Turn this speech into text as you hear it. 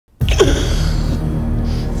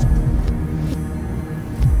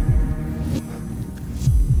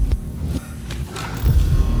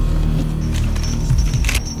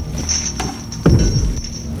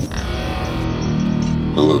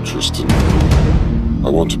I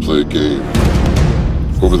want to play a game.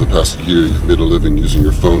 Over the past year, you've made a living using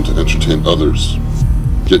your phone to entertain others.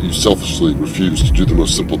 Yet you selfishly refuse to do the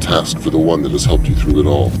most simple task for the one that has helped you through it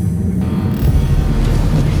all.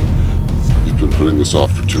 You've been putting this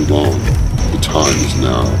off for too long. The time is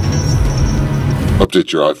now.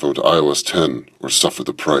 Update your iPhone to iOS 10 or suffer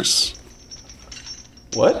the price.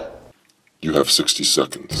 What? You have 60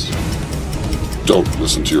 seconds. Don't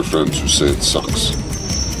listen to your friends who say it sucks.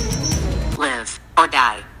 Live or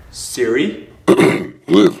die. Siri?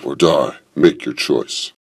 Live or die. Make your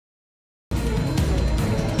choice.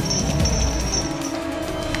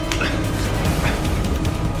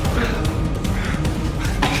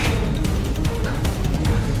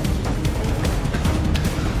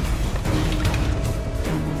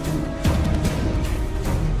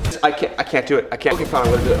 I can't do it. I can't. Okay, fine,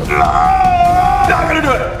 I'm gonna do it. Okay. No, I'm gonna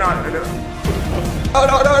do it. No, I'm gonna do it. Oh,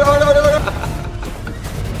 no.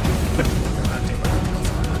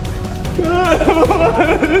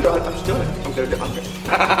 I'm just doing it. I'm gonna do it.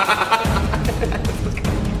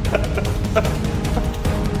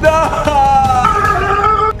 No!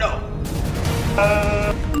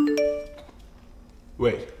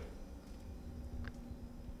 Wait.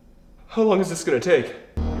 How long is this gonna take?